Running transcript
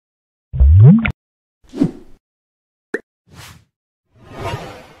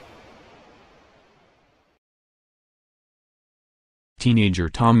Teenager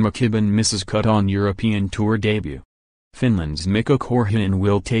Tom McKibbin misses cut on European Tour debut. Finland's Mikko Korhonen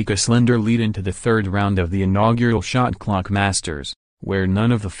will take a slender lead into the third round of the inaugural Shot Clock Masters, where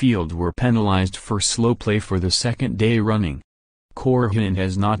none of the field were penalized for slow play for the second day running. Korhonen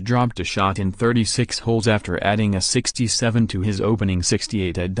has not dropped a shot in 36 holes after adding a 67 to his opening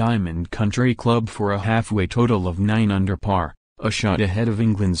 68 at Diamond Country Club for a halfway total of 9 under par, a shot ahead of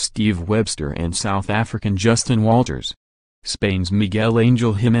England's Steve Webster and South African Justin Walters. Spain's Miguel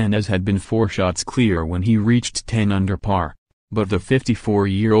Jimenez had been 4 shots clear when he reached 10 under par, but the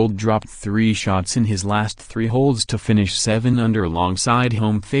 54-year-old dropped 3 shots in his last 3 holes to finish 7 under alongside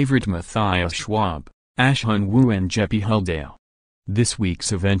home favorite Matthias Schwab, Ashun Wu and Jeppe Huldale. This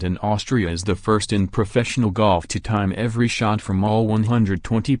week's event in Austria is the first in professional golf to time every shot from all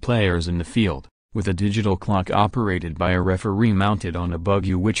 120 players in the field, with a digital clock operated by a referee mounted on a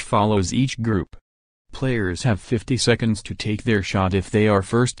buggy which follows each group. Players have 50 seconds to take their shot if they are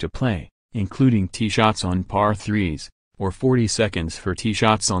first to play, including tee shots on par 3s, or 40 seconds for tee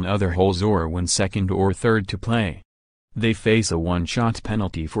shots on other holes or when second or third to play. They face a 1-shot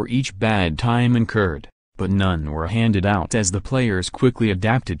penalty for each bad time incurred, but none were handed out as the players quickly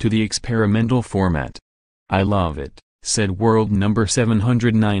adapted to the experimental format. "I love it," said world number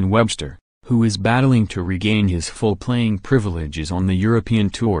 709 Webster, who is battling to regain his full playing privileges on the European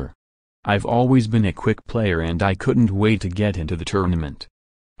Tour. "I've always been a quick player and I couldn't wait to get into the tournament.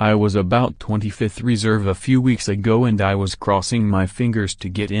 I was about 25th reserve a few weeks ago and I was crossing my fingers to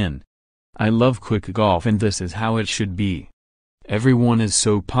get in. I love quick golf and this is how it should be. Everyone is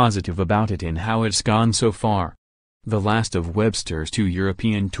so positive about it and how it's gone so far." The last of Webster's 2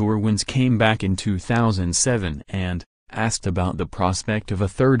 European Tour wins came back in 2007 and, asked about the prospect of a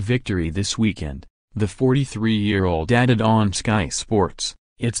third victory this weekend, the 43-year-old added on Sky Sports,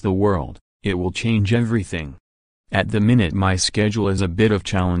 "It's the world, it will change everything. At the minute my schedule is a bit of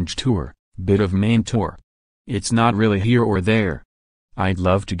Challenge Tour, bit of Main Tour. It's not really here or there. I'd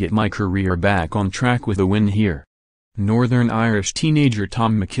love to get my career back on track with a win here." Northern Irish teenager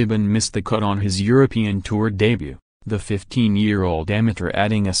Tom McKibbin missed the cut on his European Tour debut, the 15-year-old amateur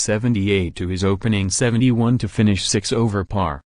adding a 78 to his opening 71 to finish 6 over par.